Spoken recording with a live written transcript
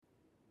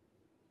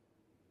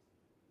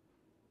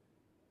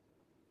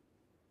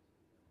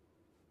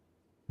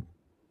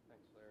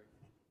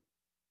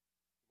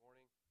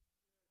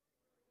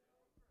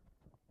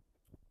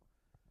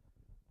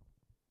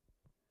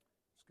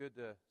good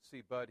to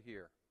see Bud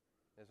here,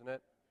 isn't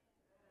it?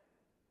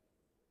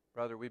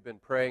 Brother, we've been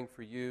praying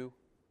for you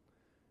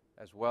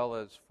as well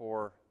as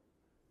for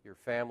your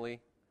family.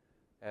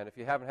 And if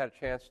you haven't had a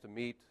chance to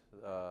meet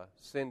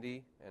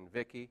Cindy and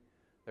Vicki,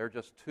 they're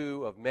just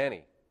two of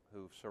many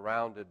who've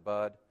surrounded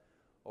Bud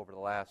over the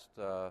last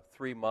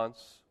 3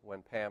 months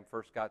when Pam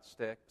first got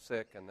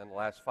sick, and then the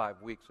last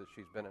 5 weeks as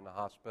she's been in the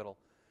hospital.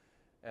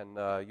 And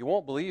you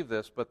won't believe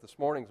this, but this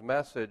morning's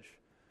message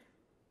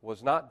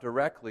was not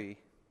directly,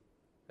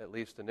 at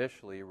least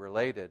initially,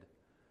 related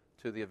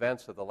to the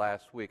events of the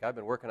last week. I've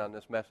been working on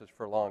this message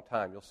for a long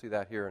time. You'll see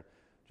that here in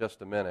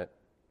just a minute.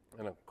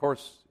 And of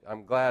course,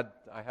 I'm glad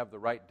I have the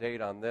right date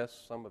on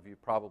this. Some of you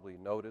probably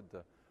noted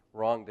the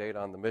wrong date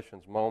on the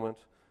missions moment.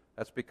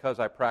 That's because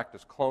I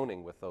practice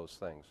cloning with those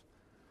things.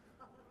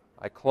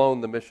 I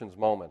cloned the missions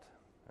moment,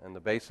 and the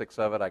basics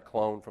of it I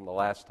cloned from the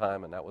last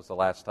time, and that was the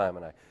last time,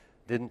 and I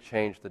didn't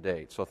change the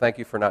date. So thank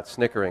you for not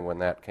snickering when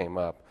that came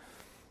up.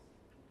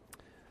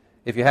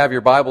 If you have your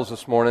Bibles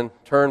this morning,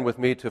 turn with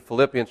me to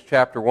Philippians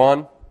chapter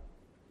 1,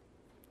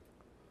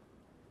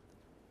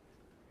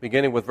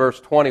 beginning with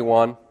verse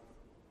 21.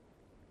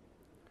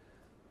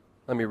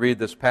 Let me read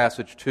this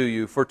passage to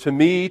you. For to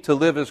me to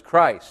live is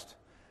Christ,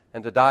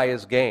 and to die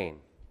is gain.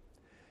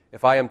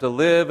 If I am to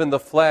live in the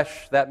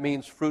flesh, that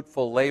means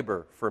fruitful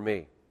labor for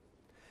me.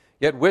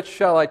 Yet which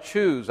shall I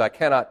choose, I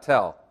cannot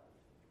tell.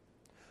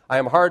 I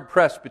am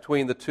hard-pressed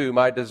between the two.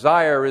 My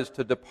desire is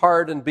to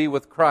depart and be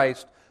with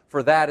Christ,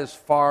 for that is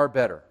far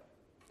better.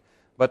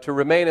 But to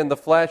remain in the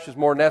flesh is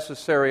more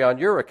necessary on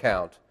your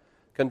account.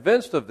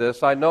 Convinced of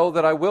this, I know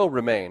that I will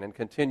remain and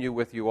continue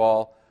with you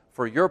all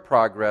for your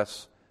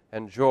progress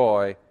and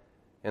joy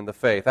in the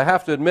faith. I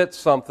have to admit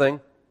something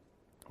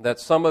that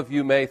some of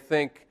you may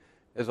think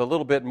is a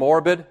little bit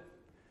morbid,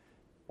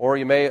 or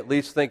you may at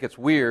least think it's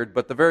weird,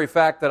 but the very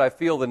fact that I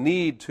feel the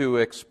need to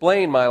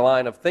explain my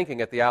line of thinking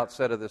at the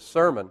outset of this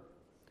sermon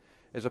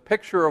is a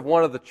picture of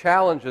one of the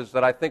challenges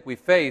that I think we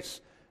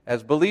face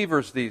as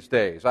believers these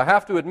days. I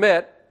have to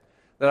admit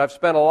that I've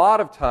spent a lot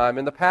of time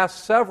in the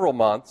past several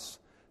months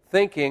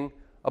thinking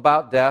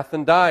about death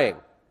and dying.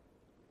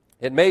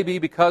 It may be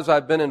because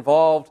I've been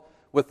involved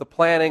with the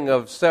planning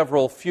of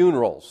several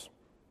funerals.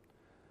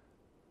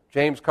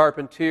 James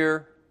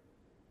Carpentier,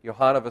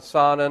 Johanna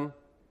Vassanen,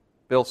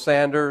 Bill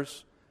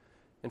Sanders.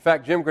 In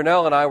fact, Jim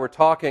Grinnell and I were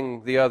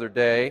talking the other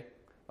day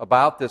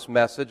about this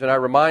message, and I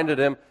reminded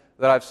him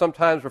that I've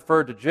sometimes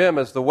referred to Jim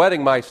as the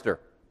wedding meister.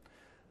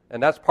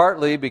 And that's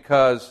partly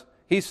because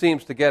he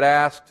seems to get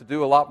asked to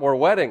do a lot more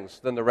weddings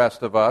than the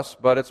rest of us,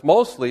 but it's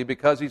mostly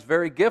because he's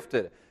very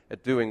gifted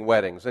at doing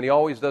weddings, and he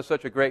always does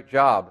such a great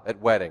job at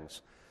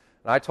weddings.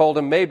 And I told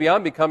him maybe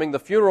I'm becoming the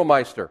funeral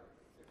meister,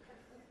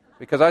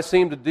 because I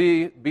seem to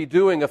be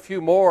doing a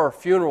few more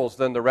funerals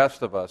than the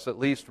rest of us, at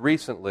least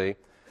recently.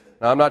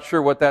 Now, I'm not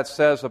sure what that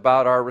says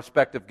about our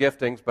respective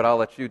giftings, but I'll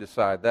let you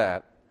decide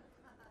that.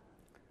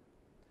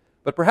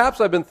 But perhaps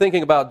I've been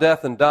thinking about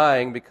death and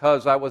dying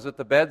because I was at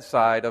the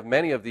bedside of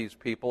many of these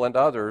people and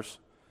others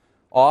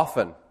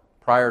often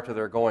prior to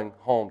their going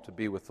home to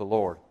be with the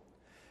Lord.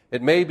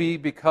 It may be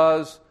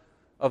because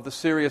of the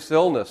serious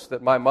illness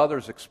that my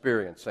mother's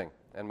experiencing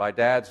and my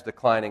dad's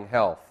declining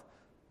health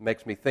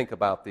makes me think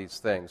about these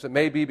things. It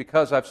may be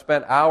because I've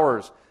spent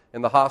hours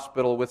in the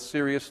hospital with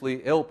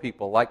seriously ill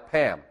people like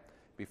Pam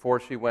before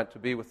she went to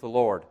be with the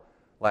Lord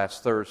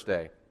last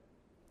Thursday.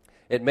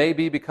 It may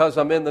be because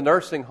I'm in the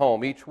nursing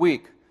home each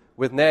week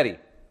with Nettie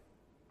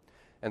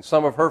and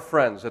some of her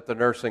friends at the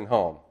nursing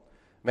home,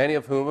 many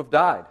of whom have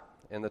died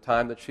in the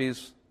time that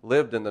she's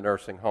lived in the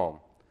nursing home.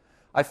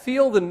 I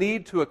feel the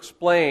need to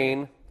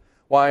explain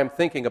why I'm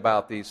thinking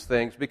about these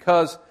things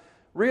because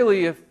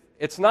really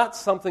it's not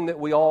something that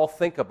we all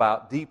think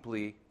about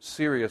deeply,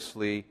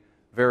 seriously,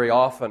 very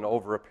often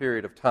over a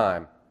period of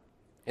time.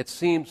 It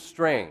seems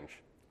strange.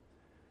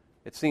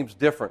 It seems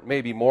different,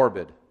 maybe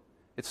morbid.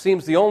 It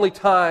seems the only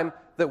time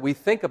that we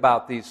think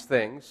about these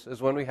things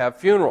is when we have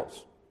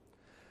funerals.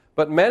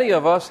 But many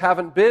of us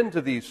haven't been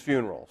to these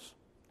funerals.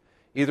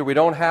 Either we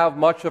don't have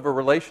much of a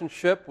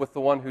relationship with the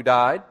one who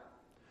died,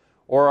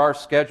 or our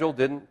schedule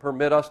didn't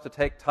permit us to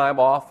take time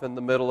off in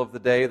the middle of the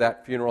day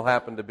that funeral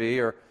happened to be,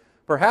 or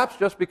perhaps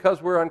just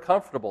because we're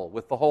uncomfortable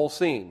with the whole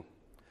scene.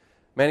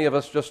 Many of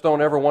us just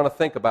don't ever want to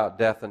think about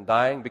death and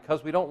dying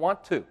because we don't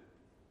want to.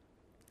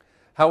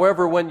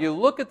 However, when you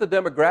look at the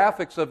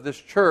demographics of this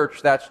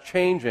church, that's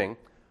changing,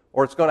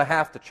 or it's going to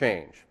have to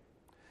change.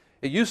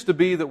 It used to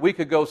be that we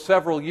could go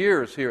several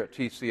years here at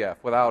TCF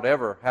without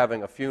ever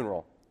having a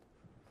funeral.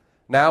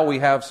 Now we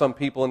have some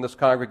people in this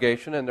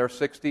congregation in their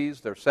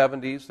 60s, their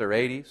 70s, their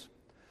 80s.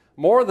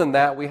 More than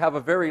that, we have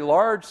a very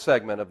large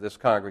segment of this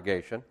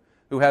congregation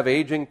who have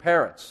aging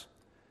parents,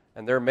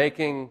 and they're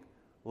making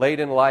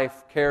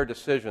late-in-life care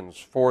decisions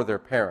for their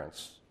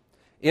parents.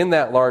 In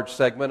that large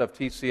segment of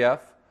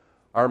TCF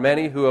are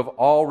many who have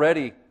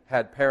already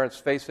had parents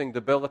facing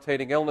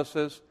debilitating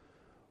illnesses,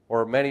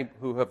 or many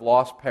who have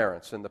lost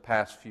parents in the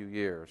past few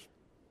years.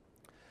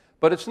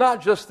 But it's not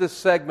just this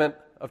segment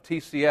of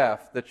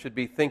TCF that should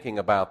be thinking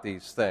about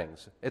these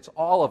things. It's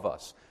all of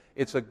us.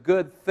 It's a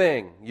good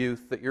thing,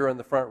 youth, that you're in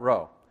the front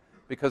row,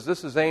 because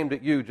this is aimed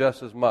at you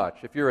just as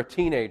much. If you're a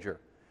teenager,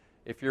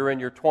 if you're in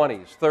your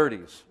 20s,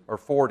 30s, or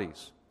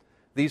 40s,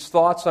 these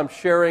thoughts I'm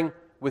sharing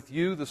with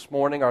you this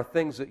morning are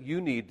things that you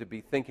need to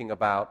be thinking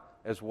about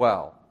as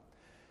well.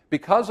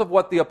 Because of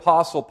what the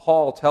Apostle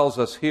Paul tells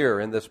us here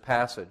in this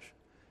passage,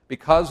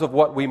 because of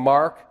what we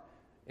mark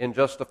in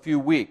just a few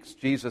weeks,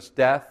 Jesus'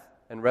 death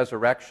and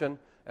resurrection,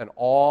 and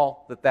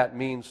all that that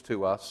means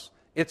to us,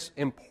 it's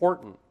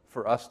important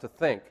for us to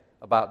think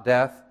about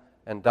death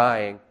and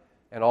dying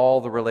and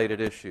all the related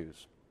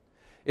issues.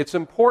 It's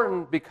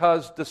important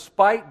because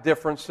despite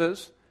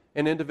differences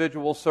in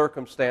individual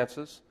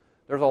circumstances,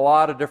 there's a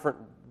lot of different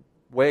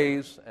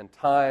ways and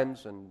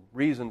times and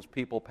reasons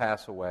people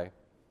pass away.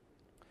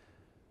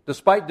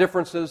 Despite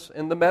differences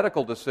in the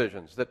medical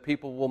decisions that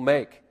people will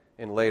make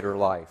in later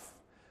life,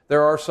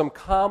 there are some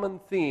common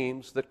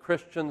themes that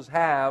Christians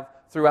have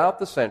throughout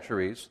the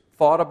centuries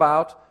thought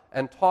about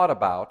and taught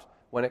about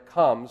when it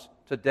comes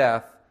to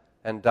death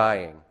and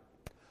dying.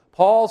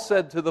 Paul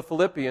said to the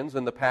Philippians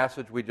in the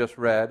passage we just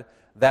read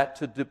that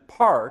to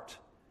depart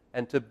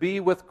and to be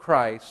with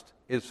Christ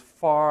is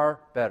far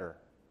better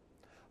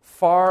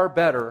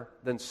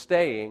than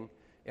staying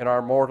in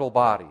our mortal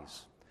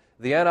bodies.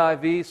 The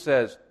NIV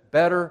says,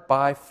 better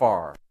by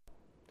far.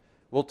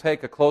 We'll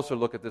take a closer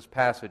look at this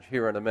passage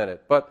here in a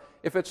minute. But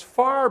if it's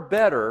far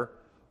better,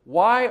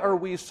 why are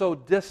we so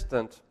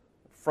distant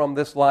from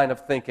this line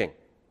of thinking?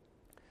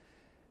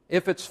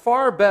 If it's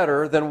far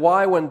better, then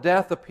why, when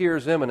death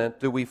appears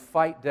imminent, do we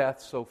fight death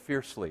so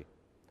fiercely?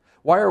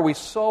 Why are we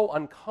so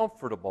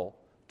uncomfortable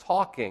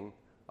talking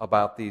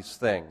about these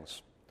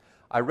things?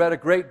 I read a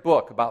great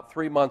book about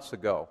 3 months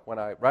ago,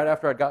 right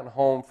after I'd gotten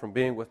home from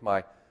being with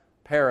my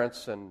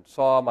parents and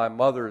saw my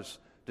mother's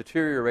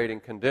deteriorating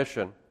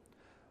condition.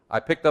 I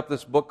picked up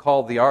this book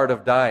called The Art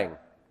of Dying,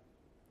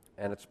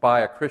 and it's by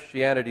a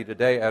Christianity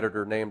Today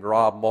editor named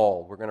Rob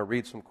Moll. We're going to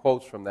read some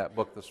quotes from that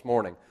book this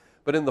morning.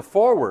 But in the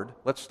foreword,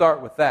 let's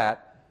start with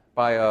that,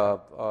 by a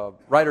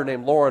writer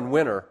named Lauren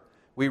Winner,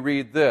 we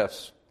read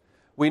this: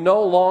 "We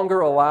no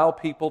longer allow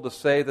people to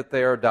say that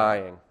they are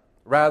dying,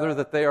 rather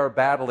that they are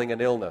battling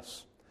an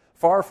illness.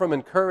 Far from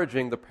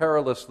encouraging the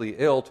perilously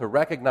ill to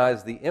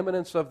recognize the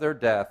imminence of their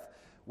death,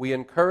 we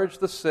encourage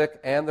the sick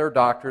and their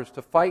doctors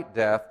to fight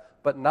death,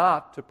 but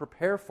not to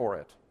prepare for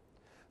it.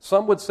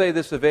 Some would say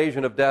this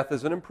evasion of death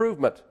is an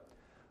improvement.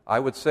 I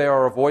would say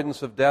our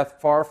avoidance of death,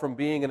 far from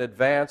being an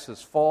advance,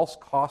 is false,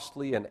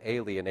 costly, and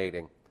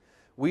alienating.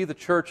 We, the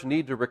church,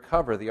 need to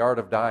recover the art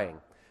of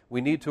dying.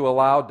 We need to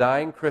allow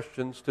dying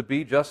Christians to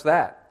be just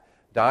that,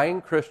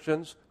 dying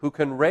Christians who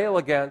can rail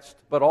against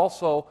but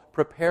also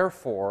prepare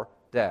for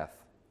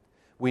death.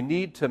 We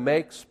need to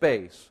make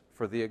space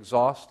for the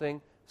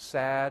exhausting,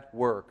 sad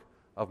work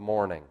of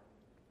mourning."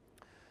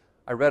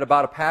 I read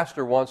about a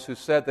pastor once who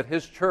said that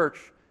his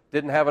church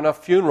didn't have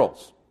enough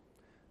funerals.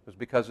 It was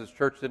because his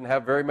church didn't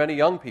have very many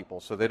young people,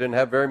 so they didn't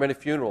have very many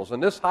funerals.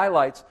 And this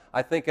highlights,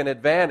 I think, an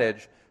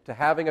advantage to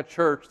having a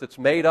church that's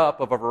made up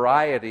of a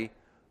variety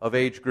of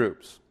age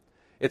groups.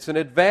 It's an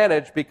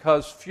advantage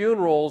because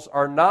funerals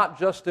are not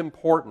just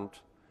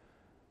important.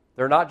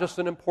 They're not just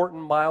an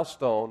important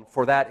milestone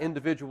for that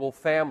individual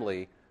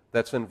family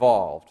that's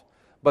involved,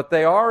 but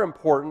they are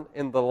important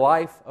in the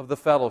life of the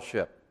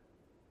fellowship.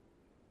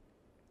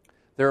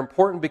 They're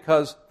important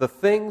because the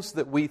things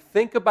that we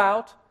think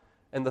about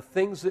and the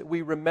things that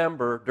we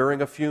remember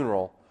during a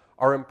funeral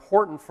are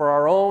important for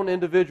our own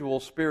individual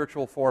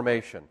spiritual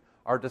formation,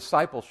 our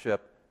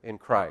discipleship in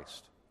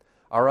Christ,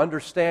 our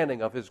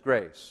understanding of His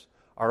grace,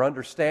 our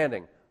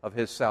understanding of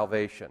His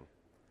salvation.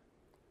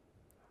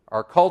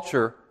 Our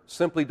culture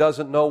simply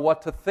doesn't know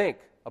what to think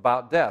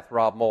about death,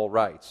 Rob Moll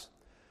writes.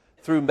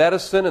 Through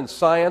medicine and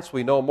science,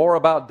 we know more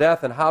about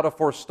death and how to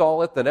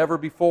forestall it than ever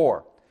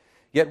before.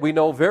 Yet we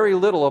know very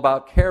little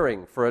about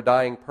caring for a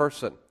dying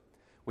person.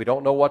 We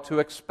don't know what to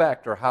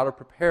expect or how to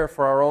prepare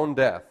for our own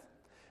death.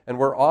 And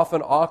we're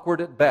often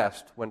awkward at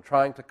best when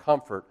trying to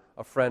comfort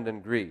a friend in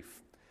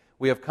grief.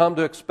 We have come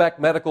to expect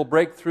medical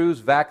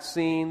breakthroughs,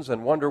 vaccines,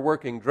 and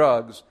wonder-working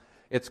drugs.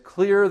 It's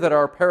clear that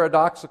our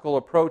paradoxical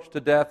approach to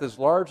death is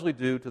largely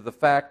due to the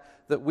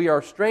fact that we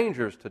are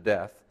strangers to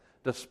death,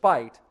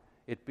 despite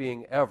it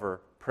being ever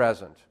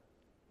present.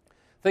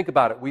 Think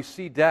about it. We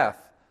see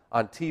death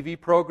on TV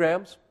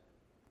programs.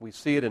 We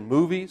see it in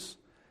movies,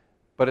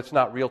 but it's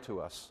not real to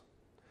us.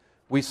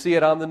 We see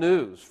it on the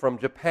news from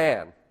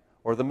Japan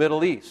or the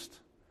Middle East,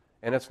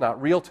 and it's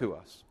not real to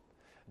us.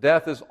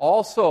 Death is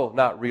also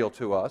not real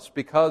to us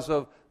because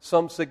of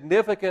some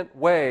significant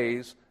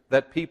ways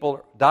that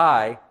people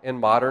die in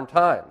modern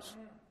times.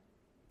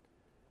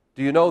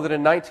 Do you know that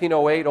in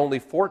 1908, only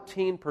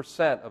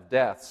 14% of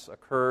deaths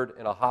occurred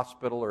in a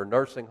hospital or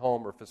nursing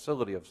home or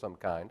facility of some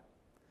kind?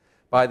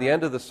 By the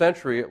end of the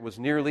century, it was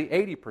nearly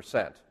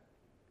 80%.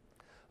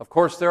 Of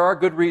course, there are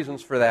good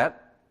reasons for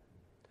that.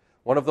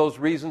 One of those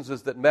reasons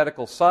is that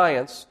medical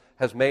science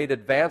has made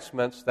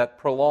advancements that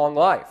prolong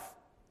life.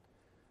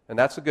 And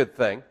that's a good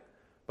thing.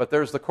 But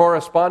there's the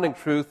corresponding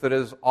truth that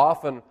has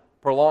often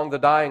prolonged the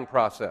dying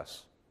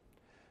process.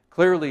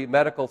 Clearly,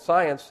 medical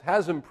science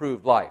has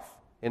improved life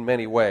in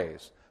many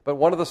ways. But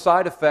one of the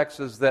side effects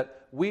is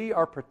that we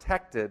are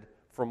protected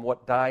from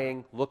what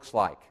dying looks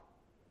like.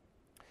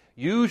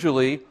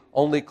 Usually,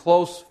 only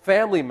close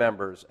family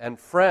members and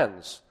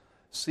friends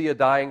see a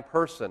dying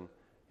person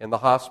in the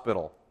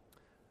hospital.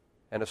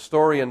 An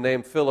historian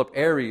named Philip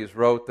Aries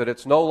wrote that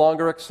it's no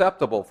longer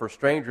acceptable for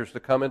strangers to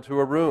come into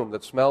a room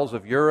that smells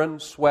of urine,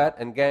 sweat,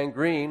 and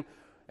gangrene,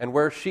 and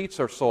where sheets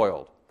are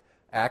soiled.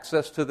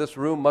 Access to this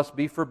room must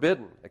be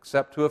forbidden,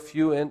 except to a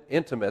few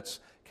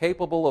intimates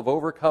capable of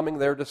overcoming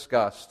their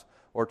disgust,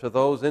 or to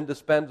those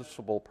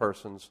indispensable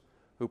persons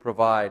who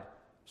provide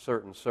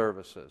certain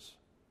services.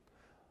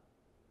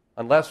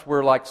 Unless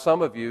we're like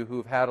some of you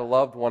who've had a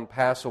loved one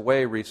pass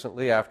away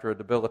recently after a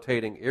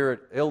debilitating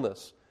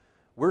illness,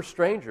 we're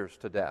strangers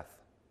to death.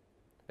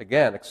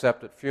 Again,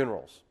 except at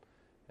funerals.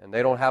 And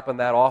they don't happen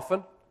that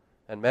often,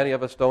 and many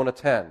of us don't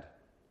attend.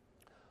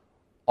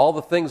 All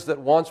the things that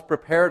once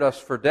prepared us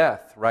for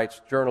death,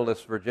 writes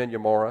journalist Virginia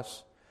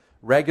Morris,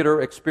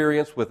 regular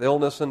experience with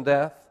illness and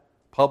death,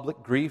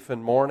 public grief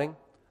and mourning,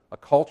 a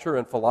culture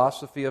and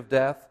philosophy of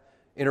death,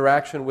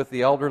 interaction with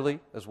the elderly,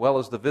 as well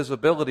as the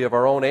visibility of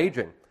our own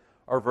aging,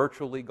 are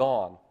virtually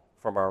gone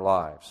from our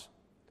lives.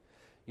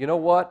 You know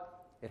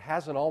what? It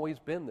hasn't always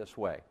been this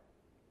way.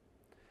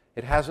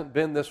 It hasn't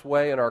been this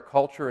way in our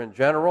culture in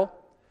general,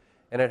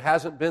 and it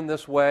hasn't been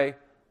this way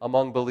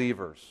among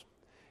believers.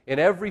 In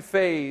every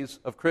phase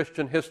of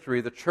Christian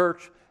history, the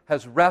church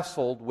has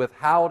wrestled with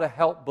how to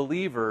help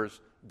believers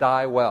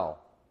die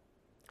well,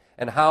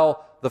 and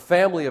how the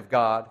family of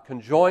God can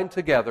join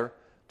together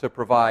to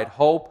provide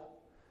hope,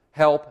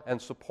 help,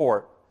 and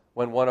support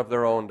when one of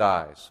their own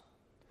dies.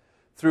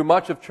 Through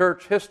much of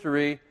church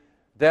history,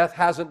 death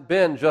hasn't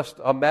been just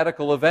a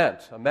medical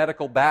event, a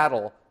medical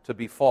battle to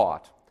be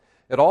fought.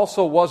 It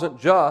also wasn't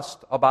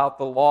just about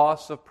the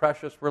loss of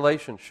precious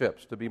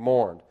relationships to be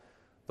mourned,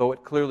 though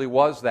it clearly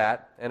was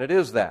that, and it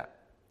is that.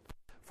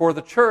 For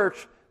the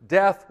church,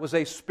 death was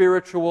a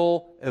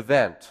spiritual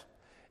event,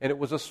 and it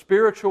was a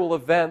spiritual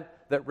event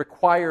that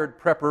required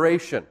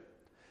preparation,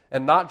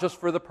 and not just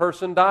for the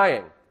person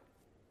dying,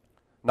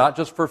 not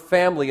just for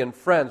family and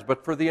friends,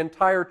 but for the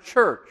entire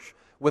church,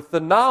 with the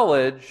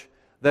knowledge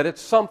that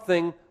it's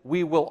something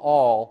we will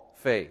all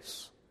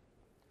face.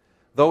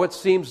 Though it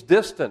seems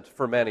distant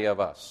for many of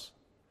us,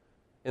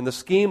 in the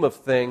scheme of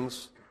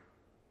things,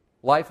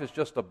 life is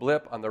just a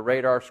blip on the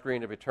radar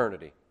screen of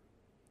eternity.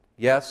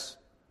 Yes,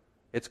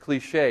 it's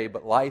cliche,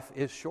 but life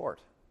is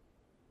short.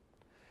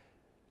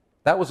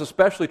 That was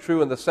especially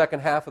true in the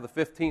second half of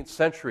the 15th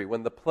century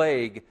when the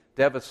plague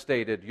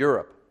devastated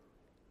Europe.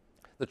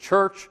 The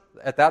church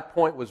at that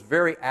point was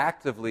very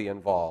actively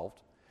involved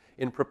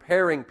in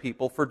preparing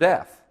people for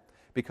death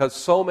because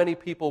so many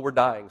people were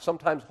dying.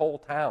 Sometimes whole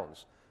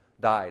towns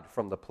died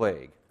from the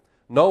plague.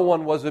 No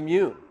one was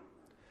immune.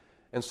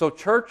 And so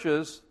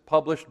churches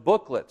published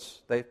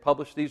booklets. They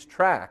published these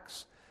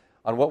tracts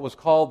on what was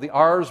called the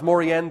Ars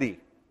Moriendi,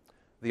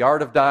 the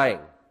art of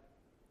dying.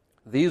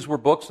 These were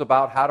books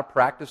about how to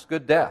practice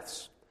good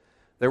deaths.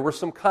 There were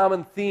some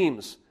common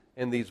themes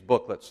in these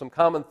booklets, some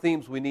common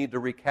themes we need to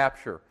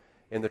recapture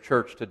in the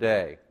church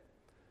today.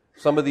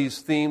 Some of these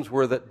themes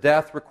were that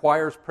death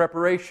requires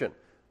preparation.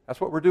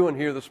 That's what we're doing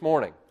here this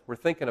morning. We're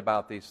thinking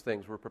about these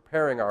things. We're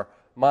preparing our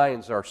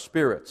minds, our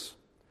spirits.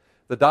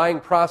 The dying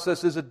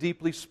process is a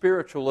deeply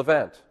spiritual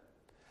event.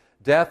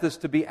 Death is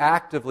to be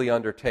actively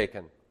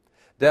undertaken.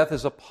 Death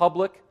is a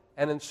public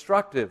and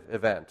instructive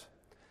event.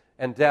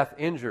 And death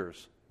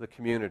injures the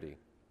community.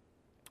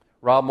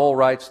 Rob Moll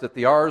writes that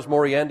the Ars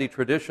Moriendi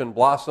tradition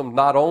blossomed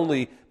not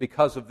only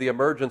because of the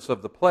emergence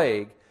of the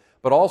plague,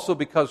 but also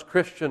because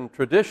Christian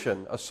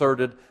tradition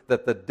asserted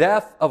that the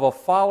death of a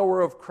follower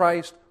of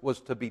Christ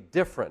was to be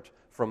different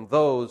from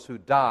those who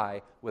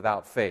die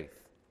without faith.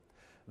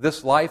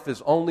 This life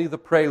is only the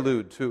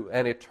prelude to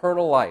an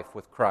eternal life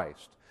with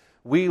Christ.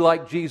 We,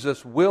 like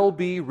Jesus, will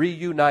be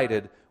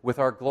reunited with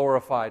our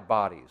glorified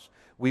bodies.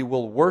 We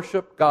will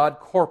worship God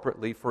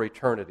corporately for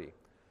eternity.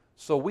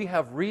 So we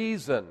have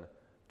reason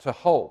to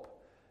hope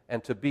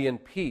and to be in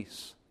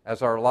peace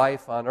as our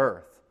life on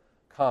earth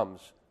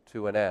comes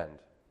to an end.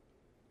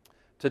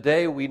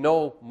 Today we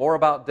know more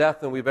about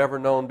death than we've ever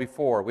known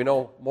before. We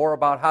know more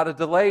about how to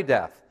delay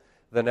death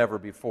than ever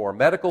before.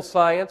 Medical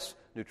science,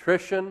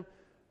 nutrition,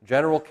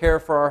 general care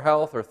for our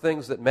health are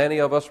things that many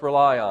of us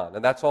rely on,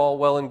 and that's all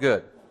well and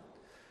good.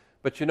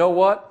 But you know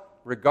what?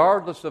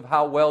 Regardless of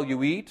how well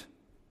you eat,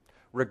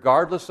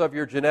 regardless of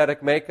your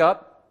genetic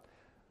makeup,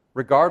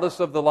 regardless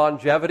of the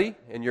longevity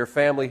in your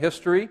family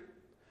history,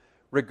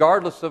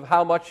 regardless of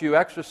how much you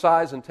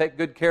exercise and take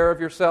good care of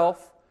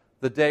yourself,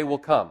 the day will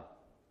come.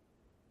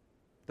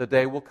 The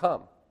day will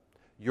come.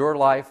 Your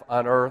life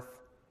on earth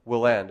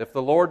will end. If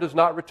the Lord does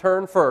not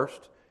return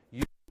first,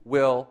 you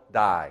will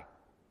die.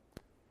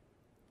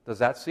 Does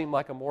that seem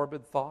like a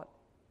morbid thought?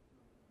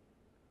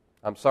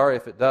 I'm sorry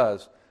if it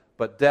does,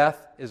 but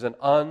death is an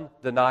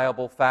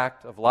undeniable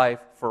fact of life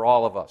for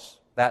all of us.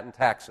 That and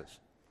taxes.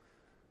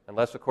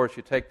 Unless, of course,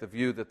 you take the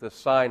view that this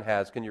sign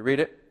has. Can you read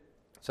it?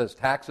 It says,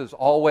 taxes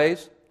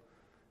always.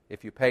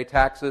 If you pay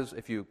taxes,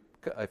 if you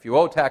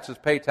owe taxes,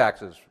 pay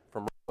taxes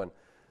from Roman.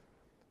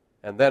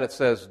 And then it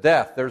says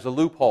death, there's a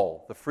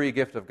loophole. The free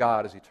gift of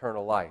God is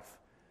eternal life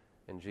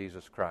in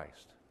Jesus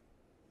Christ.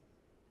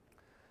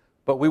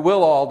 But we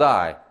will all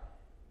die.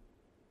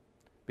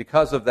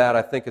 Because of that,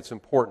 I think it's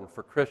important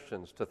for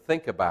Christians to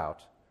think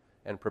about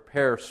and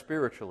prepare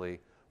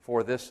spiritually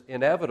for this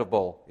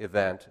inevitable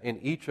event in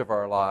each of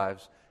our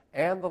lives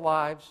and the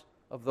lives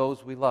of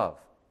those we love.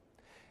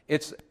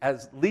 It's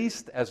at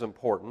least as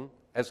important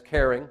as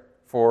caring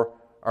for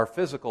our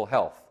physical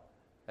health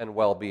and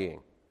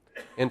well-being,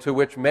 into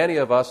which many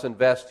of us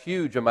invest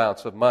huge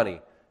amounts of money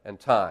and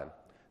time.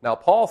 Now,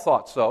 Paul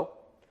thought so,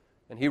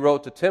 and he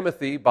wrote to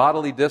Timothy,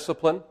 bodily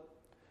discipline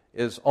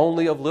is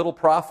only of little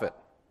profit,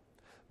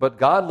 but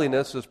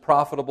godliness is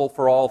profitable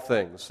for all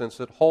things, since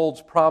it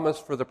holds promise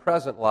for the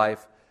present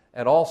life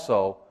and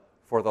also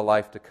for the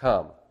life to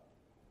come.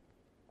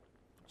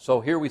 So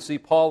here we see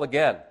Paul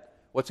again.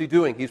 What's he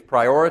doing? He's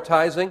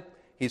prioritizing,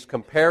 he's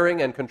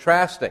comparing and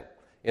contrasting.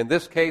 In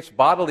this case,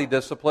 bodily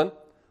discipline,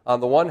 on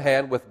the one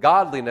hand, with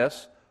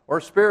godliness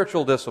or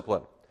spiritual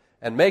discipline,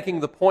 and making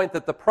the point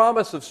that the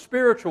promise of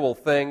spiritual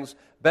things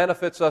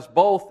benefits us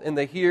both in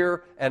the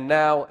here and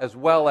now as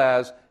well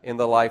as in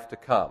the life to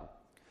come.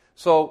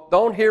 So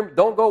don't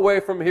go away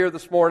from here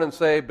this morning and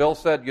say, Bill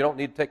said you don't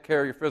need to take care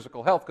of your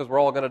physical health because we're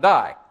all going to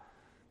die.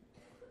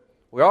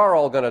 We are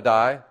all going to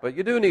die, but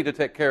you do need to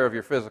take care of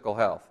your physical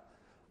health.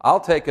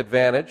 I'll take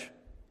advantage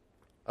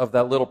of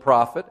that little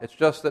profit. It's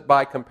just that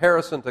by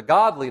comparison to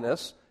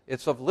godliness,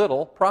 it's of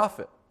little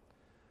profit.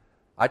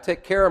 I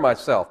take care of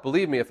myself.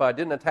 Believe me, if I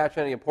didn't attach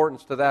any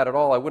importance to that at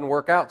all, I wouldn't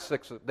work out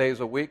 6 days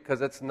a week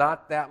because it's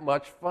not that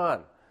much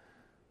fun.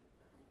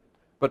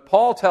 But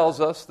Paul tells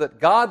us that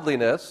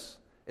godliness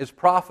is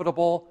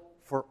profitable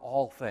for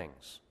all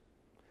things,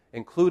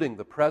 including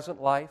the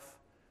present life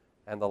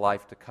and the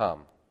life to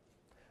come.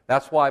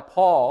 That's why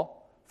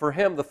Paul, for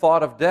him, the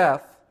thought of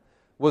death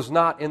was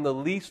not in the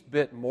least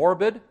bit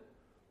morbid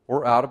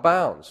or out of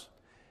bounds.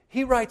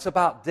 He writes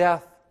about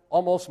death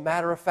almost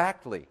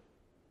matter-of-factly.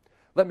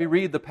 Let me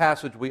read the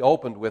passage we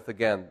opened with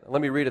again.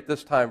 Let me read it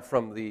this time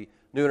from the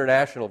New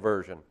International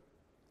Version.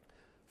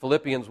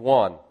 Philippians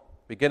 1,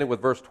 beginning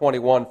with verse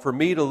 21. For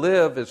me to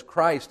live is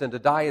Christ and to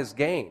die is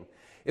gain.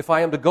 If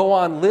I am to go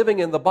on living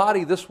in the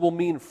body, this will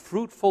mean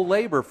fruitful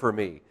labor for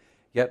me.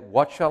 Yet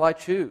what shall I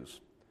choose?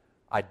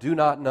 I do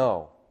not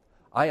know.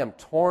 I am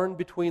torn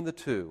between the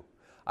two.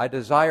 I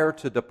desire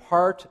to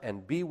depart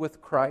and be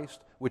with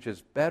Christ, which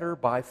is better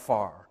by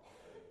far.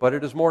 But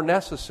it is more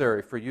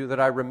necessary for you that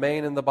I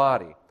remain in the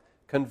body.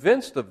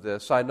 Convinced of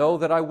this, I know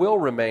that I will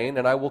remain,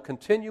 and I will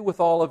continue with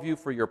all of you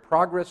for your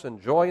progress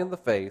and joy in the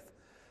faith,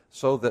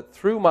 so that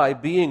through my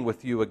being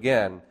with you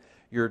again,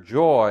 your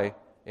joy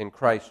in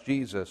Christ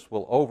Jesus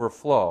will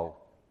overflow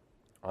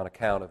on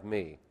account of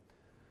me.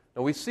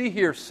 Now we see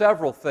here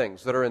several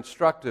things that are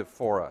instructive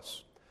for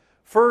us.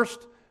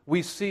 First,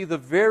 we see the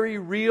very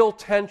real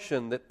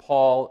tension that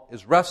Paul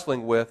is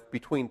wrestling with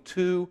between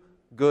two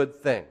good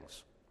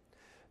things.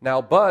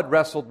 Now, Bud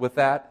wrestled with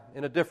that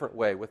in a different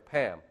way with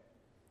Pam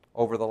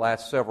over the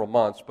last several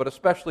months, but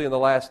especially in the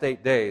last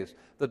 8 days.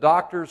 The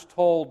doctors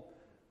told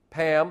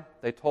Pam,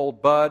 they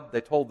told Bud,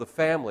 they told the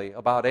family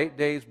about 8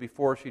 days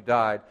before she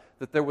died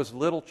that there was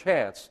little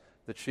chance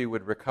that she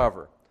would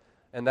recover.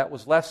 And that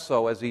was less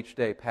so as each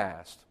day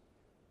passed.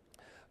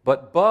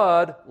 But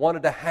Bud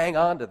wanted to hang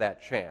on to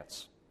that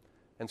chance.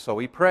 And so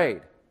he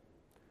prayed,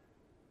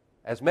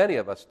 as many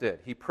of us did.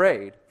 He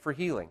prayed for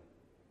healing.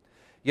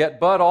 Yet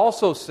Bud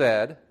also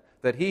said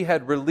that he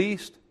had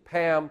released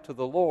Pam to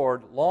the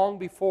Lord long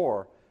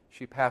before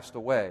she passed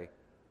away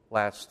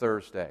last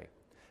Thursday.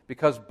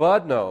 Because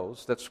Bud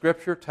knows that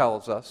Scripture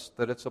tells us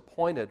that it's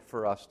appointed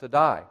for us to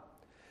die.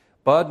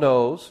 Bud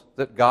knows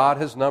that God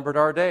has numbered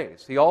our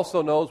days. He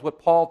also knows what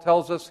Paul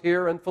tells us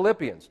here in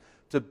Philippians.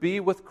 To be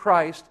with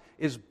Christ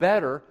is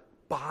better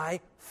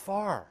by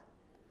far.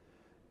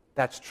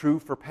 That's true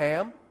for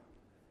Pam,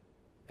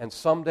 and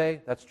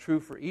someday that's true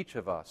for each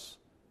of us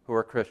who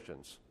are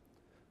Christians.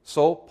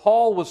 So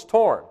Paul was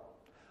torn.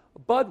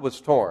 Bud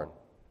was torn.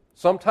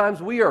 Sometimes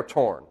we are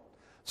torn.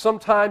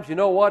 Sometimes, you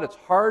know what, it's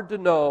hard to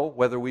know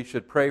whether we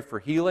should pray for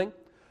healing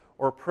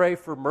or pray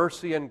for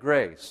mercy and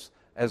grace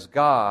as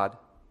God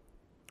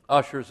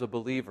ushers a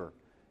believer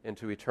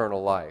into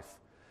eternal life.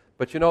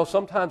 But you know,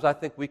 sometimes I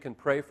think we can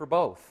pray for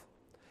both,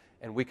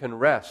 and we can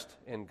rest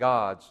in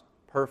God's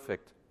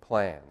perfect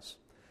plans.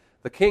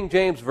 The King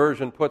James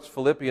Version puts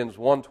Philippians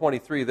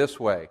 1:23 this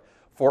way,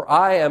 For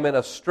I am in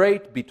a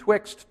strait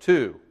betwixt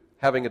two,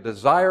 having a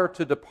desire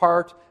to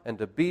depart and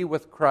to be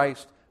with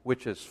Christ,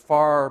 which is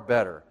far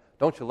better.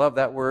 Don't you love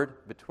that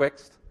word,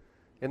 betwixt?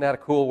 Isn't that a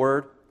cool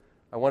word?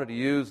 I wanted to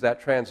use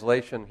that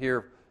translation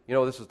here. You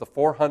know, this is the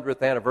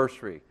 400th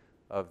anniversary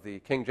of the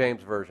King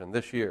James Version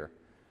this year.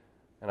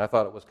 And I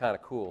thought it was kind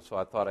of cool, so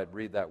I thought I'd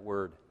read that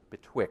word,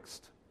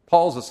 betwixt.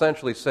 Paul's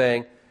essentially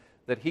saying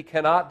that he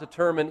cannot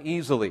determine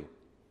easily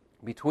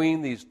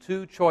between these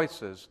two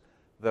choices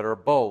that are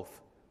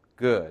both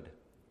good.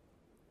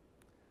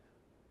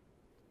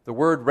 The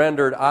word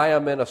rendered, I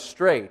am in a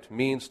strait,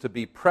 means to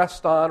be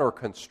pressed on or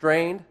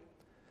constrained,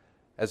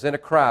 as in a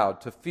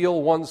crowd, to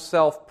feel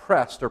oneself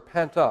pressed or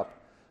pent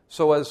up,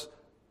 so as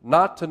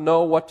not to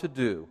know what to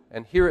do.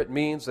 And here it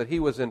means that he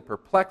was in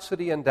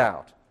perplexity and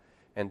doubt,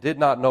 and did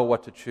not know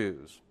what to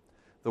choose.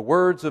 The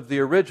words of the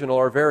original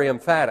are very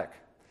emphatic.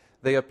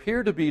 They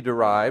appear to be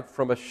derived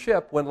from a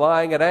ship when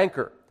lying at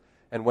anchor,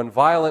 and when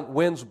violent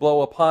winds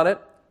blow upon it,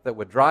 that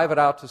would drive it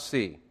out to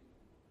sea.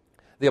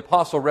 The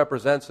apostle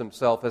represents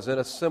himself as in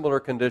a similar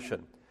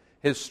condition.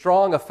 His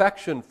strong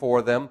affection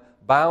for them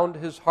bound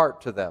his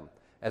heart to them,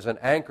 as an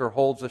anchor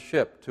holds a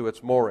ship to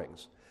its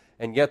moorings.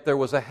 And yet there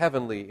was a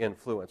heavenly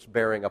influence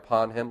bearing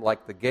upon him,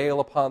 like the gale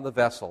upon the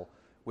vessel,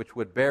 which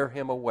would bear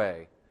him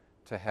away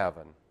to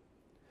heaven.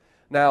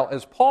 Now,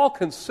 as Paul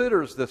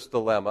considers this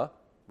dilemma,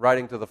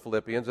 writing to the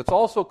Philippians, it's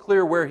also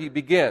clear where he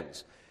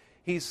begins.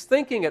 He's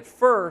thinking at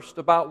first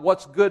about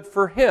what's good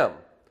for him,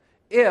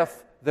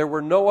 if there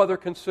were no other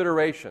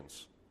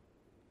considerations.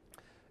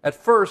 At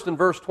first, in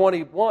verse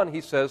 21, he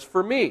says,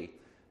 for me.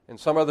 In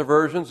some other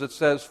versions, it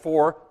says,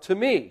 for to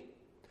me.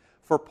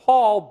 For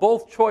Paul,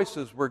 both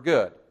choices were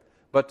good,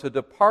 but to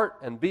depart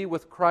and be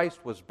with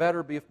Christ was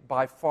better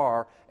by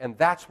far, and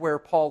that's where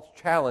Paul's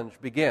challenge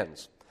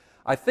begins.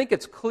 I think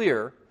it's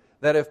clear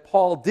that if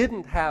Paul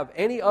didn't have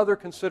any other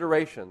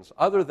considerations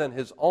other than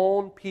his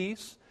own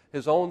peace,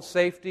 his own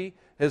safety,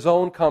 his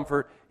own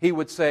comfort, he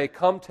would say,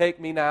 come take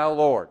me now,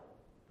 Lord.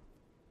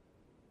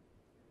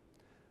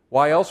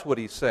 Why else would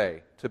he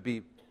say to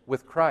be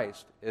with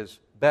Christ is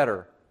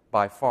better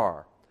by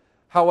far?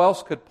 How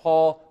else could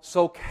Paul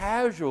so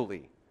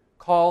casually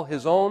call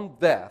his own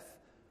death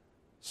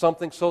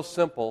something so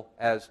simple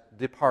as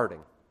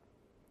departing?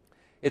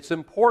 It's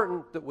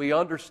important that we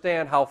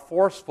understand how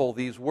forceful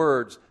these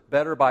words,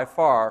 better by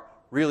far,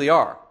 really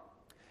are.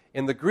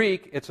 In the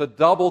Greek, it's a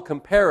double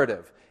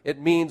comparative. It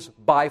means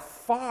by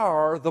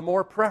far the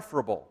more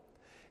preferable.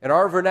 In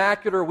our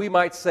vernacular, we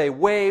might say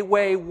way,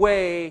 way,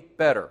 way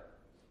better.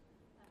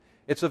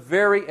 It's a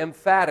very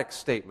emphatic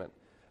statement.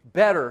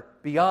 Better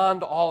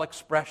beyond all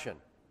expression.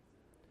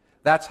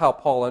 That's how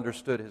Paul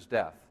understood his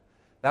death.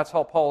 That's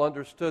how Paul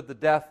understood the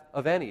death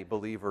of any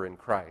believer in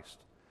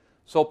Christ.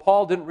 So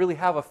Paul didn't really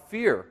have a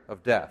fear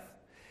of death.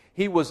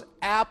 He was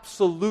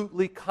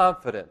absolutely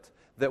confident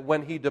that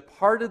when he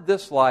departed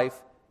this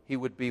life, he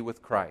would be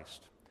with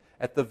Christ.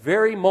 At the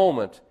very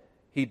moment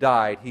he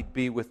died, he'd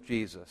be with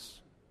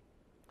Jesus.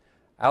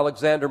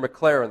 Alexander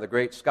Maclaren, the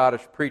great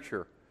Scottish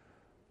preacher,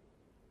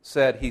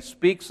 said he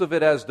speaks of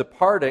it as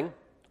departing,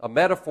 a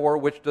metaphor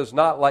which does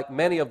not, like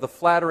many of the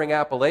flattering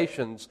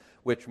appellations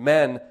which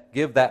men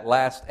give that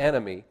last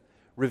enemy,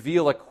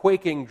 reveal a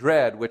quaking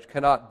dread which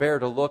cannot bear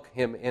to look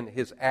him in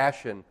his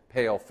ashen,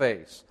 pale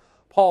face.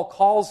 Paul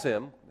calls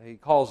him, he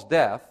calls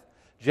death,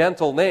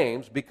 gentle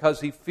names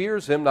because he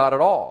fears him not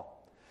at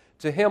all.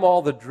 To him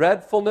all the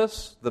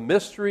dreadfulness, the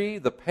mystery,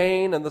 the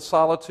pain, and the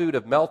solitude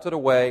have melted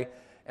away,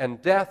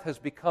 and death has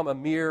become a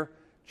mere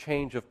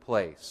change of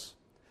place.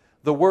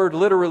 The word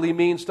literally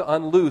means to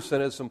unloose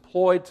and is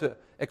employed to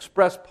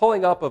express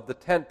pulling up of the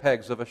tent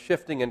pegs of a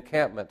shifting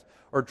encampment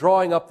or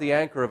drawing up the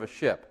anchor of a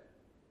ship.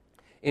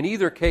 In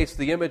either case,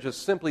 the image is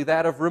simply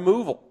that of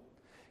removal.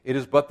 It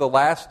is but the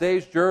last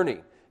day's journey,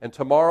 and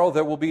tomorrow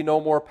there will be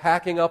no more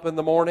packing up in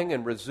the morning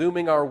and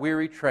resuming our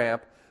weary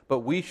tramp, but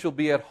we shall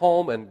be at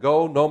home and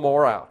go no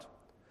more out.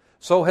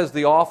 So has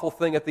the awful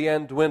thing at the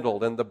end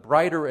dwindled, and the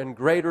brighter and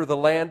greater the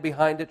land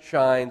behind it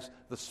shines,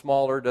 the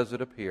smaller does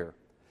it appear.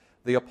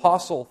 The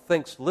apostle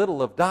thinks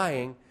little of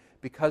dying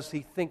because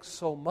he thinks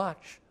so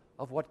much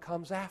of what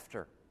comes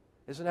after.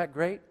 Isn't that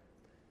great?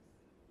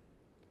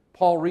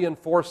 Paul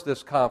reinforced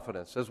this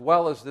confidence as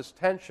well as this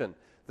tension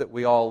that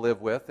we all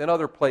live with in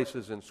other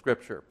places in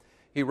Scripture.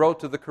 He wrote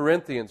to the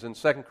Corinthians in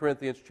 2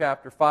 Corinthians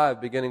chapter 5,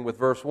 beginning with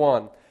verse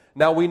 1,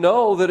 Now we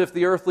know that if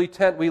the earthly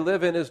tent we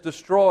live in is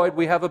destroyed,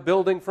 we have a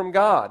building from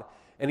God,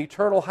 an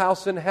eternal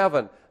house in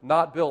heaven,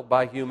 not built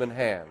by human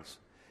hands.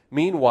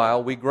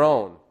 Meanwhile we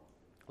groan,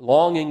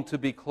 longing to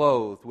be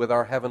clothed with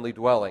our heavenly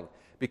dwelling,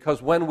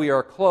 because when we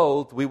are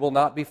clothed, we will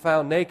not be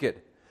found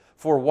naked.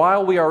 For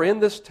while we are in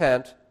this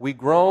tent, we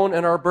groan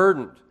and are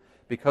burdened,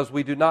 because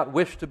we do not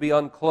wish to be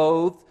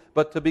unclothed,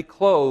 but to be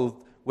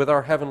clothed with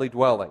our heavenly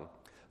dwelling,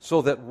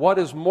 so that what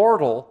is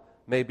mortal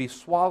may be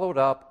swallowed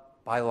up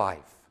by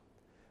life.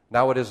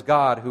 Now it is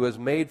God who has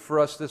made for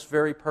us this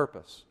very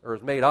purpose, or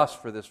has made us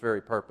for this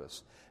very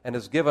purpose, and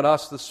has given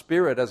us the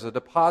Spirit as a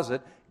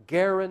deposit,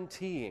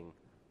 guaranteeing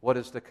what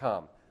is to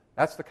come.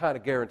 That's the kind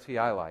of guarantee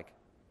I like.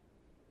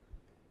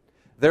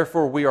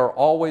 Therefore, we are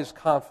always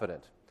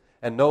confident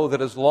and know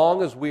that as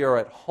long as we are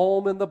at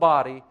home in the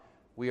body,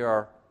 we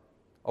are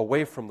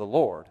away from the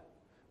Lord.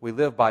 We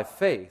live by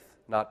faith,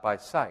 not by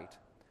sight.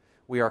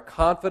 We are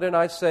confident,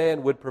 I say,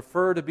 and would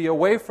prefer to be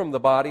away from the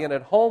body and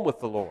at home with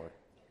the Lord.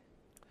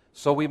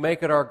 So we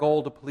make it our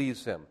goal to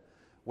please Him,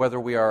 whether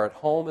we are at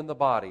home in the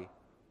body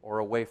or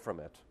away from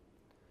it.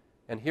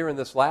 And here in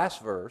this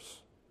last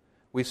verse,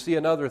 we see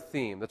another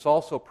theme that's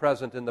also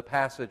present in the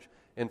passage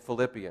in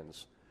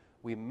Philippians.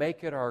 We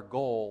make it our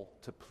goal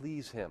to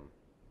please Him.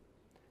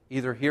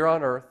 either here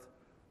on earth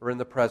or in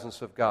the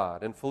presence of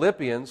God. In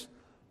Philippians,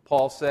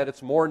 Paul said,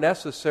 it's more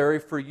necessary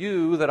for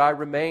you that I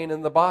remain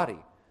in the body.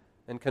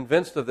 And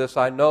convinced of this,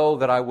 I know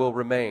that I will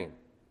remain.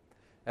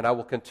 And I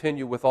will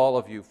continue with all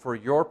of you for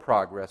your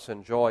progress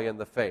and joy in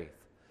the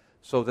faith,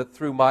 so that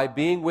through my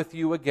being with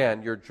you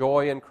again, your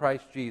joy in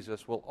Christ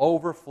Jesus will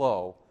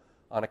overflow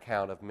on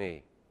account of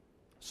me.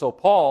 So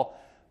Paul,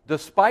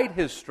 despite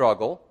his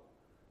struggle,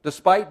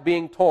 despite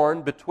being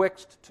torn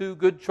betwixt two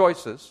good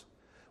choices,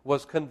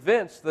 was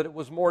convinced that it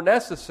was more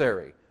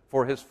necessary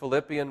for his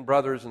Philippian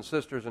brothers and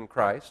sisters in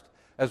Christ,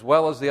 as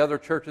well as the other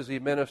churches he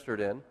ministered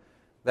in,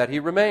 that he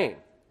remain,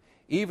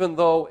 even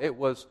though it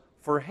was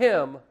for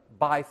him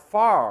by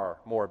far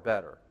more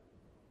better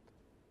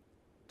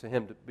to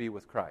him to be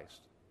with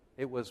Christ.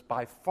 It was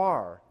by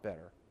far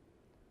better.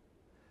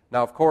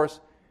 Now, of course,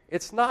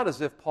 it's not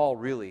as if Paul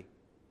really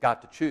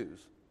got to choose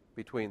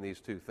between these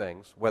two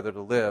things, whether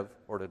to live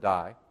or to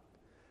die.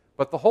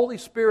 But the Holy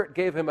Spirit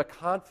gave him a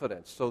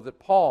confidence so that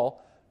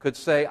Paul could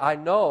say, I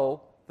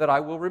know that I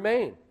will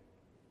remain.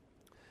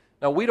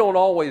 Now, we don't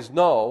always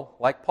know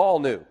like Paul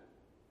knew,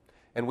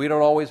 and we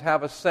don't always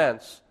have a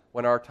sense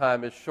when our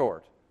time is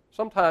short.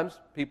 Sometimes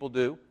people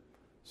do,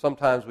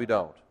 sometimes we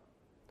don't.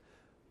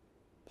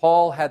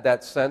 Paul had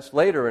that sense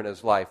later in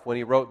his life when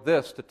he wrote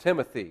this to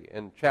Timothy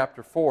in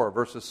chapter 4,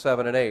 verses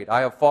 7 and 8.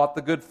 I have fought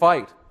the good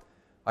fight.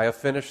 I have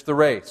finished the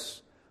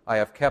race. I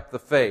have kept the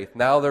faith.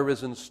 Now there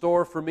is in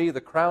store for me the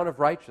crown of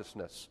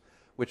righteousness,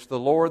 which the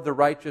Lord, the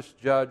righteous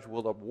judge,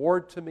 will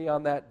award to me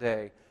on that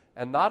day,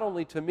 and not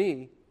only to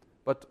me,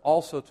 but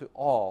also to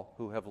all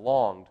who have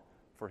longed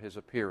for his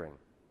appearing.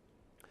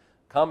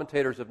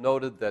 Commentators have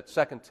noted that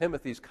 2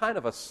 Timothy is kind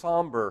of a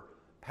somber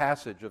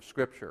passage of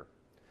Scripture.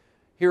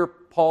 Here,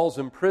 Paul's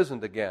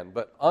imprisoned again,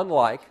 but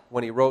unlike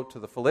when he wrote to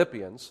the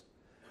Philippians,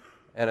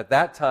 and at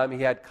that time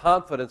he had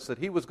confidence that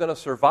he was going to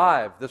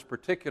survive this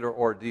particular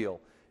ordeal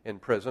in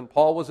prison,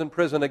 Paul was in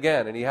prison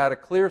again, and he had a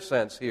clear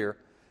sense here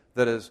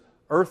that his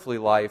earthly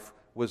life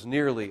was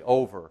nearly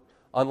over.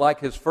 Unlike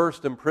his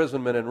first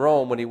imprisonment in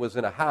Rome when he was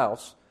in a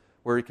house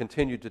where he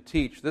continued to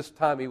teach, this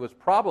time he was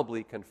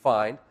probably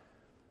confined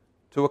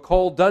to a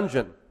cold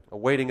dungeon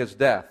awaiting his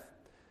death.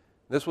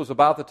 This was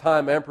about the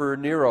time Emperor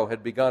Nero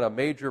had begun a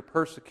major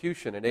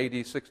persecution in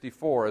AD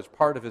 64 as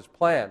part of his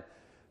plan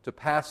to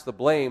pass the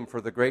blame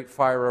for the great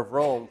fire of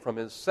Rome from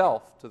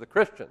himself to the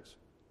Christians.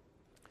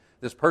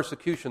 This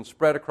persecution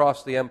spread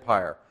across the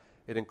empire.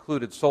 It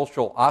included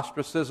social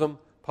ostracism,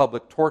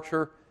 public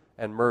torture,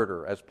 and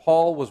murder. As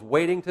Paul was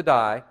waiting to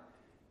die,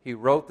 he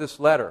wrote this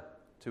letter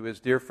to his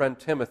dear friend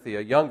Timothy,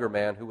 a younger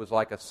man who was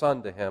like a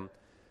son to him.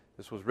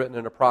 This was written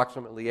in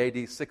approximately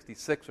AD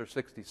 66 or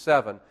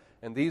 67,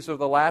 and these are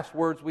the last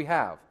words we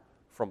have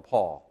from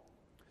Paul.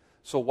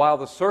 So while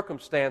the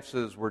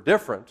circumstances were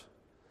different,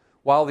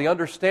 while the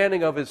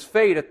understanding of his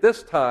fate at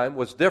this time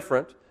was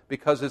different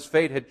because his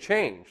fate had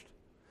changed,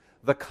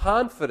 the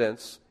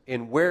confidence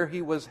in where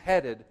he was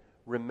headed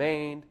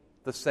remained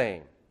the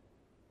same.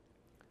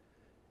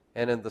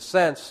 And in the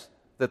sense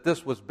that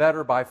this was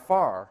better by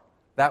far,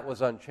 that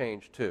was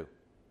unchanged too.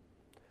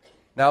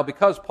 Now,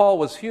 because Paul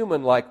was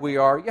human like we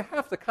are, you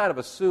have to kind of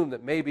assume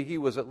that maybe he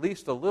was at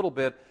least a little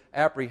bit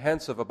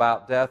apprehensive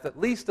about death, at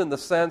least in the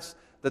sense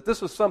that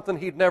this was something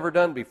he'd never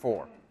done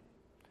before.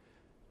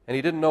 And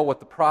he didn't know what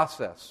the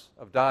process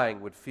of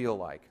dying would feel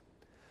like.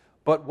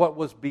 But what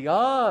was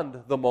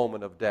beyond the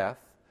moment of death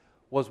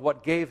was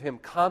what gave him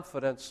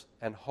confidence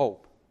and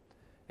hope,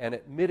 and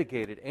it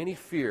mitigated any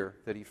fear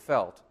that he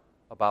felt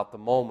about the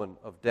moment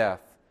of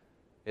death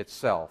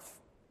itself.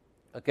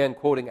 Again,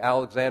 quoting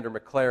Alexander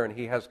Maclaren,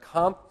 he has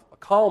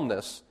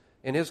calmness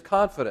in his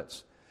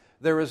confidence.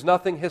 There is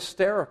nothing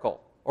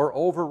hysterical or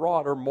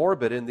overwrought or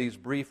morbid in these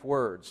brief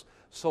words,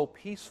 so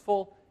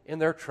peaceful in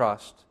their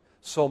trust,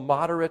 so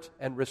moderate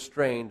and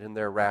restrained in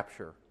their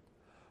rapture.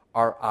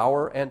 Are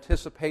our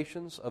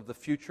anticipations of the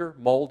future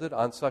molded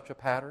on such a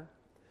pattern?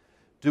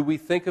 Do we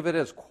think of it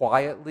as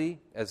quietly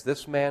as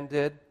this man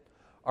did?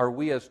 Are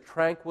we as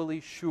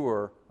tranquilly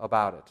sure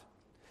about it?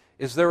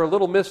 Is there a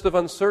little mist of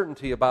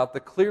uncertainty about the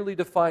clearly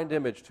defined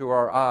image to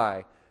our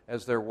eye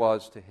as there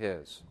was to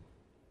his?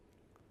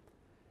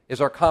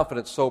 Is our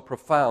confidence so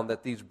profound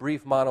that these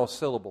brief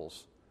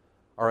monosyllables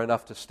are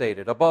enough to state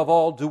it? Above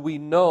all, do we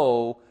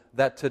know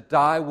that to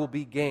die will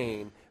be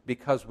gain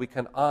because we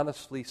can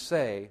honestly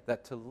say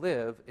that to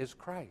live is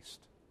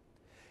Christ?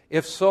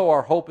 If so,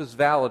 our hope is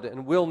valid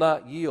and will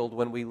not yield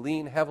when we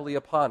lean heavily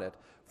upon it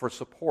for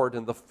support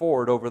in the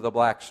ford over the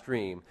black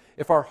stream.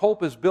 If our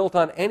hope is built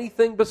on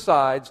anything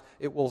besides,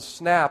 it will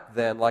snap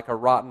then like a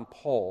rotten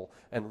pole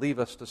and leave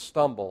us to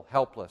stumble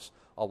helpless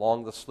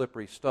along the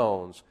slippery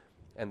stones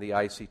and the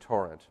icy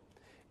torrent.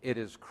 It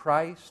is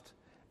Christ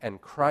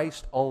and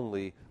Christ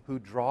only who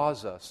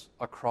draws us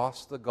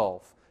across the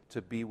gulf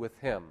to be with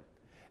him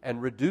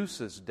and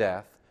reduces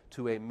death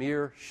to a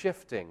mere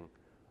shifting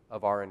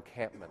of our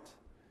encampment.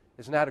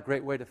 Isn't that a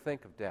great way to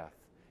think of death?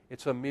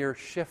 It's a mere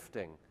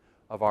shifting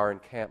of our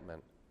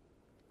encampment.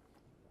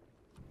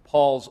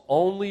 Paul's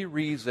only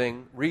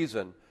reason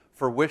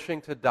for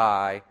wishing to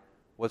die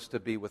was to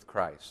be with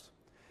Christ.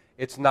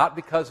 It's not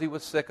because he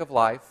was sick of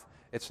life.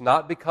 It's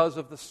not because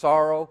of the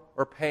sorrow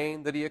or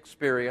pain that he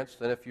experienced.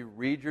 And if you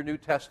read your New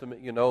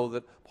Testament, you know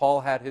that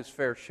Paul had his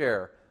fair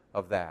share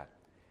of that.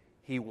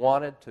 He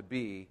wanted to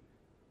be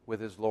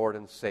with his Lord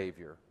and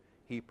Savior.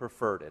 He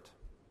preferred it.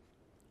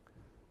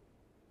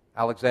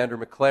 Alexander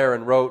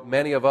Maclaren wrote,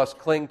 "Many of us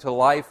cling to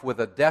life with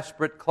a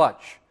desperate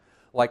clutch,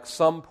 like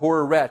some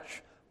poor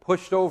wretch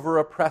pushed over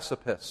a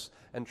precipice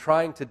and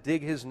trying to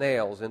dig his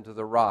nails into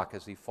the rock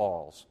as he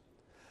falls.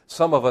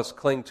 Some of us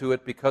cling to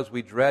it because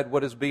we dread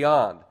what is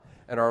beyond,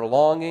 and our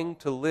longing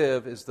to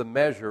live is the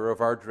measure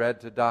of our dread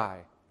to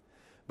die.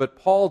 But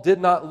Paul did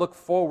not look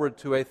forward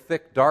to a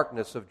thick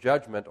darkness of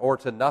judgment or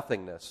to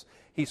nothingness.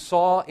 He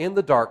saw in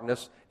the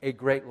darkness a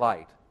great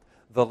light,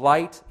 the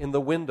light in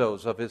the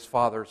windows of his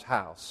Father's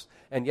house,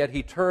 and yet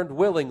he turned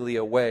willingly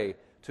away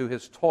to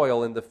his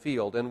toil in the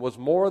field and was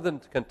more than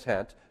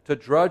content to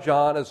drudge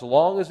on as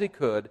long as he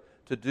could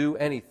to do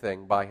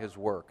anything by his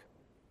work.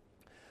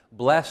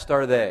 Blessed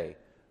are they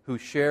who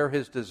share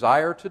his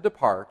desire to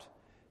depart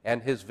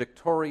and his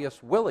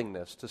victorious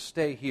willingness to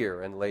stay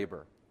here and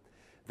labor.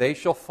 They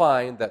shall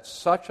find that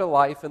such a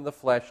life in the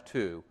flesh,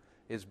 too,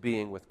 is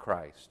being with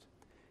Christ.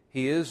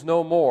 He is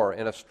no more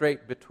in a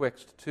strait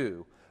betwixt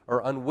two,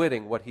 or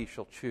unwitting what he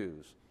shall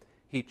choose.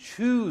 He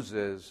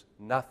chooses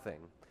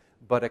nothing,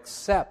 but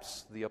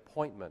accepts the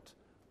appointment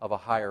of a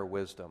higher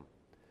wisdom.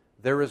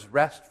 There is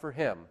rest for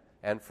him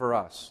and for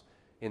us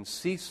in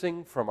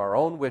ceasing from our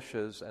own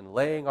wishes and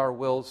laying our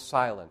wills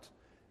silent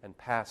and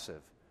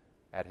passive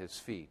at his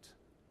feet."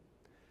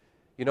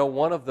 You know,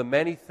 one of the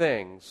many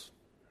things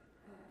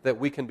that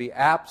we can be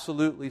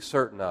absolutely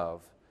certain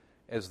of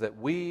is that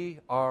we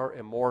are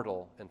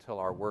immortal until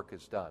our work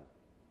is done.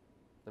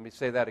 Let me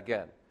say that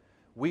again.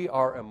 We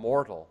are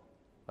immortal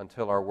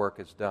until our work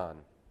is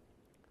done.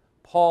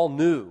 Paul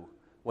knew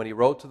when he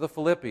wrote to the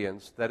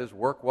Philippians that his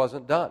work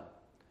wasn't done.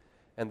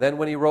 And then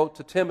when he wrote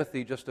to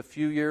Timothy just a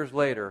few years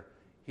later,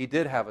 he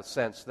did have a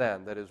sense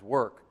then that his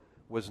work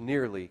was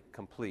nearly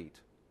complete.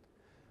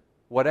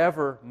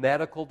 Whatever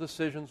medical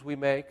decisions we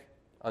make,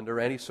 under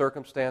any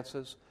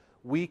circumstances,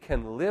 we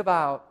can live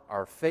out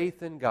our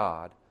faith in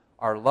God,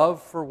 our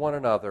love for one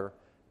another,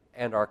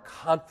 and our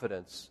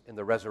confidence in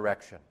the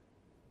resurrection.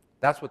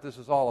 That's what this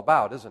is all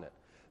about, isn't it?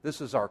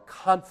 This is our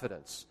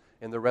confidence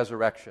in the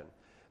resurrection.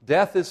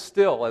 Death is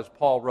still, as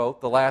Paul wrote,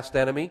 the last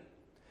enemy.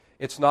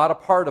 It's not a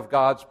part of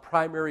God's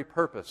primary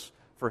purpose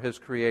for his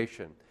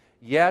creation.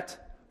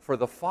 Yet, for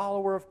the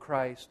follower of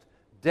Christ,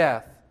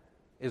 death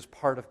is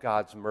part of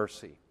God's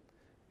mercy.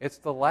 It's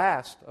the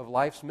last of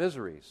life's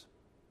miseries.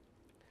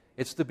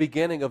 It's the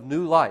beginning of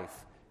new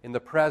life in the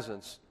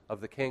presence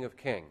of the King of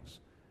Kings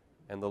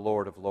and the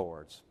Lord of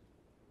Lords.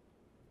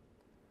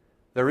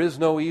 There is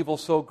no evil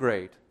so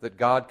great that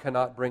God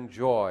cannot bring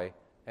joy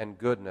and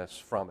goodness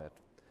from it.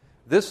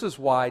 This is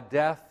why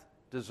death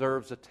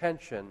deserves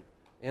attention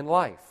in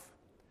life.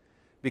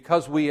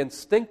 Because we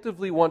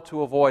instinctively want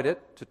to avoid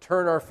it, to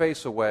turn our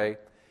face away,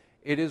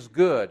 it is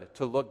good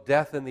to look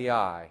death in the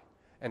eye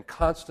and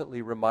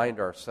constantly remind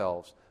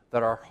ourselves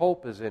that our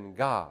hope is in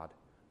God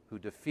who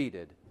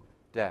defeated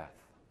death.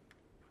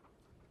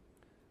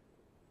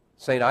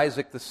 St.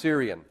 Isaac the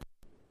Syrian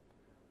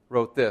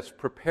wrote this: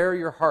 "Prepare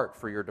your heart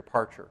for your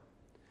departure.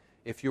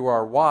 If you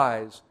are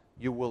wise,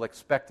 you will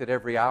expect it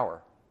every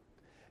hour.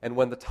 And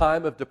when the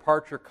time of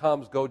departure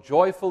comes, go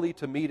joyfully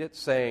to meet it,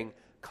 saying,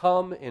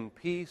 'Come in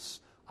peace,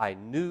 I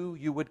knew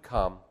you would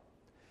come,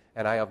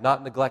 and I have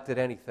not neglected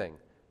anything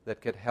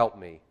that could help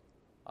me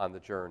on the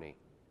journey.'"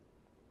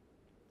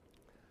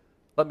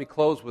 Let me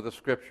close with a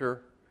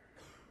scripture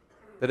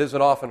that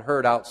isn't often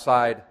heard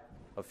outside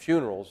of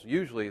funerals.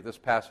 Usually this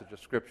passage of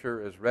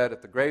Scripture is read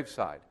at the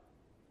graveside.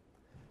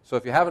 So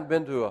if you haven't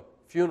been to a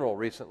funeral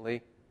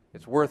recently,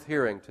 it's worth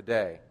hearing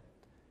today.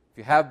 If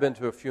you have been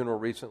to a funeral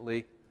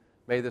recently,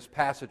 may this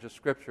passage of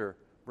Scripture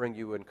bring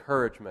you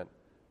encouragement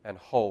and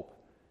hope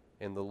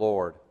in the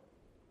Lord.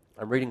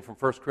 I'm reading from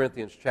 1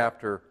 Corinthians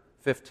chapter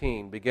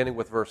 15, beginning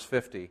with verse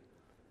 50.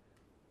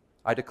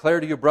 "I declare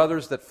to you,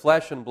 brothers, that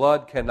flesh and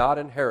blood cannot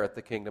inherit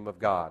the kingdom of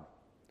God,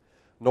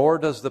 nor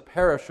does the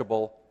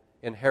perishable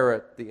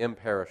inherit the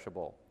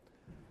imperishable.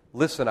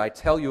 Listen, I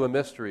tell you a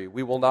mystery.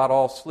 We will not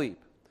all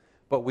sleep,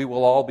 but we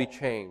will all be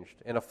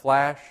changed in a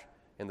flash,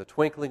 in the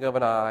twinkling of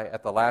an eye,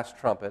 at the last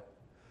trumpet.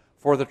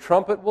 For the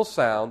trumpet will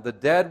sound, the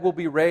dead will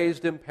be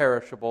raised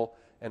imperishable,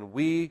 and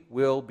we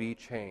will be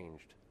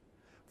changed.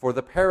 For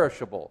the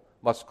perishable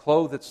must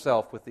clothe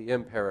itself with the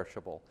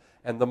imperishable,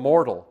 and the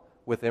mortal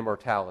with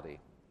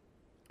immortality.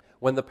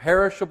 When the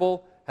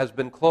perishable has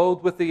been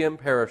clothed with the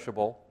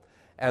imperishable,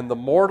 and the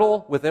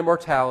mortal with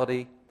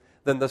immortality,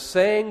 then the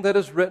saying that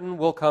is written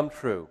will come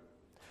true.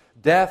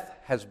 Death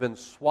has been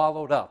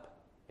swallowed up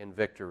in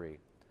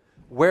victory.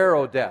 Where,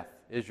 O death,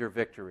 is your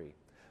victory?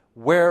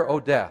 Where, O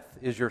death,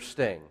 is your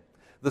sting?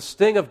 The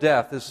sting of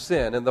death is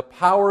sin, and the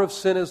power of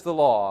sin is the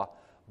law.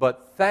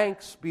 But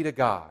thanks be to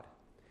God,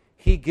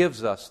 He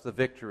gives us the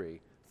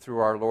victory through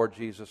our Lord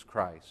Jesus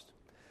Christ.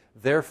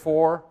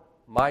 Therefore,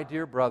 my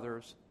dear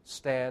brothers,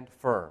 stand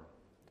firm.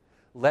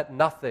 let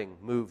nothing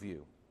move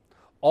you.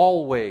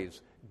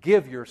 Always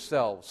give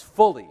yourselves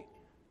fully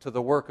to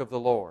the work of the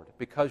Lord,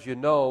 because you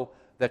know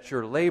that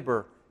your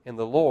labor in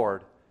the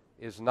Lord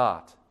is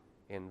not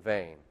in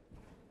vain.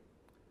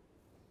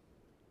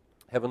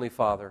 Heavenly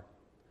Father,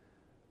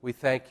 we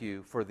thank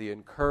you for the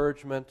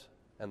encouragement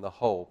and the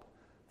hope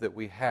that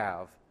we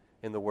have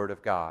in the Word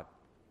of God.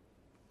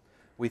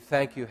 We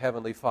thank you,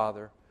 Heavenly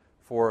Father,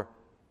 for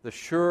the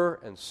sure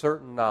and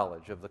certain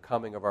knowledge of the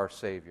coming of our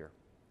Savior.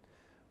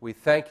 We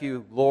thank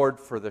you, Lord,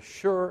 for the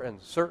sure and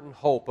certain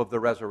hope of the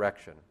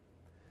resurrection.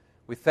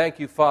 We thank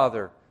you,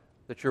 Father,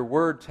 that your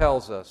Word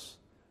tells us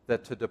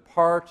that to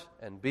depart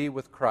and be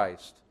with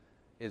Christ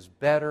is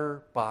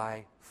better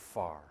by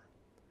far.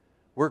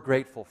 We're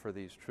grateful for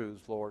these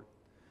truths, Lord.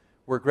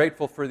 We're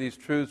grateful for these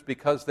truths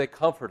because they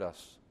comfort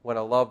us when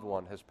a loved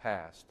one has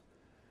passed.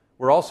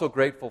 We're also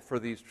grateful for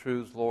these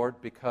truths,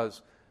 Lord,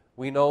 because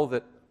we know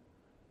that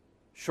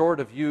short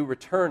of you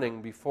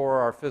returning before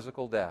our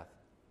physical death,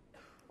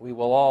 we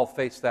will all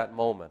face that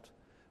moment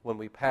when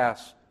we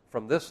pass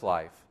from this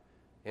life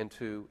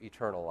into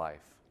eternal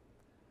life.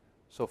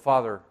 So,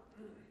 Father,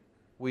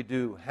 we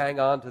do hang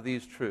on to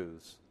these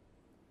truths,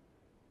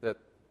 that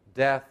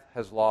death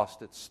has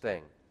lost its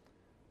sting,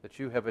 that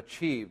you have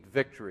achieved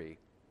victory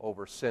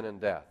over sin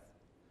and death.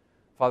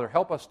 Father,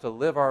 help us to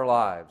live our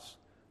lives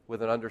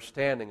with an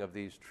understanding of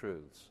these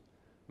truths.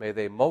 May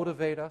they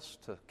motivate us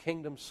to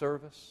kingdom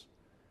service,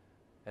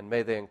 and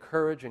may they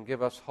encourage and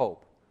give us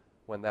hope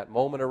when that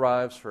moment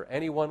arrives for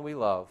anyone we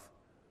love,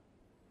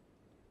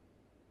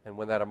 and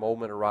when that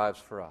moment arrives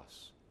for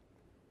us.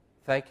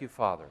 Thank you,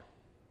 Father,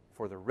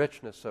 for the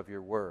richness of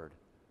your word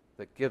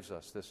that gives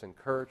us this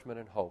encouragement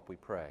and hope, we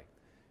pray.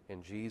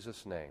 In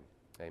Jesus' name,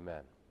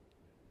 amen.